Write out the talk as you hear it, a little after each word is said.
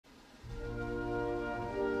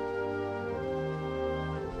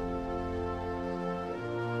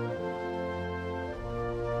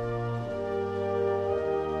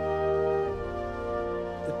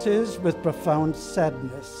It is with profound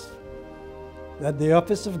sadness that the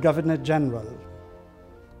Office of Governor General,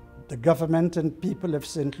 the government and people of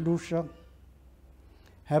St. Lucia,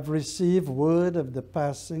 have received word of the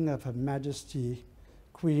passing of Her Majesty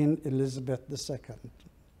Queen Elizabeth II.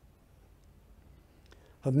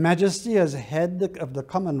 Her Majesty, as head of the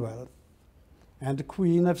Commonwealth and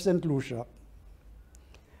Queen of St. Lucia,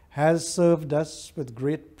 has served us with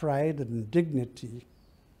great pride and dignity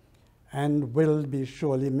and will be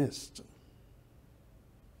surely missed.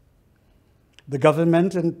 The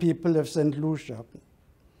government and people of St. Lucia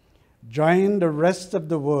join the rest of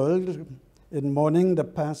the world in mourning the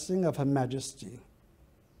passing of Her Majesty.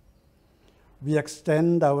 We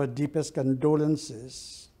extend our deepest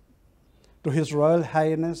condolences to His Royal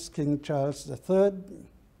Highness King Charles III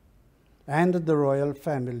and the royal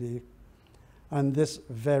family on this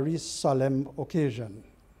very solemn occasion.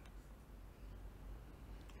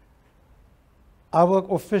 Our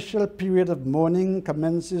official period of mourning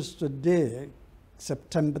commences today,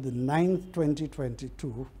 September the 9th,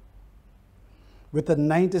 2022, with a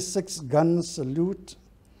 96-gun salute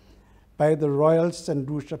by the Royal St.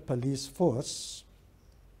 Lucia Police Force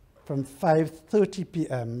from 5:30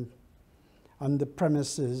 p.m. on the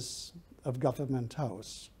premises of Government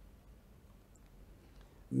House.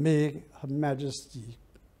 May Her Majesty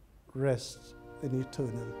rest in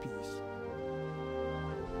eternal peace.